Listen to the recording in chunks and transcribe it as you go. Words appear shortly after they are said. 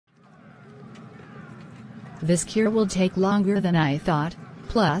This cure will take longer than I thought,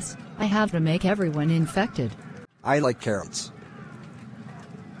 plus, I have to make everyone infected. I like carrots.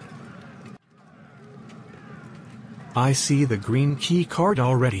 I see the green key card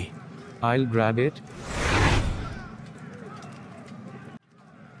already. I'll grab it.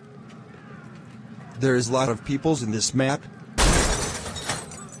 There's a lot of peoples in this map.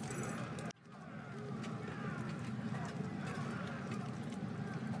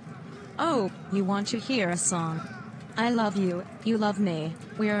 Oh, you want to hear a song? I love you, you love me,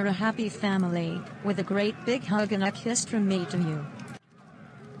 we're a happy family, with a great big hug and a kiss from me to you.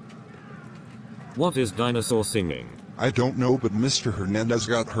 What is dinosaur singing? I don't know, but Mr. Hernandez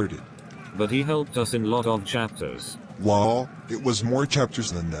got hurted. But he helped us in lot of chapters. Lol, it was more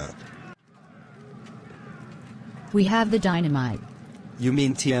chapters than that. We have the dynamite. You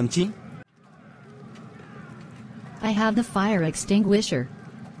mean TNT? I have the fire extinguisher.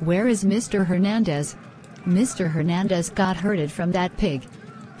 Where is Mr. Hernandez? Mr. Hernandez got hurted from that pig.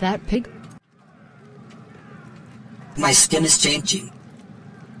 That pig? My skin is changing.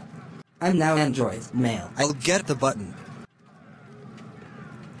 I'm now android, male. I'll get the button.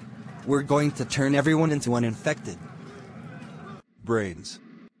 We're going to turn everyone into uninfected. Brains.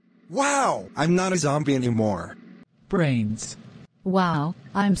 Wow! I'm not a zombie anymore. Brains. Wow,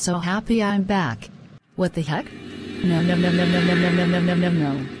 I'm so happy I'm back. What the heck? No no no no no no no no no no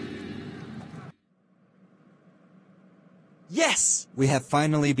no. Yes! We have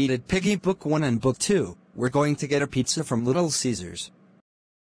finally beaten Piggy Book 1 and Book 2. We're going to get a pizza from Little Caesars.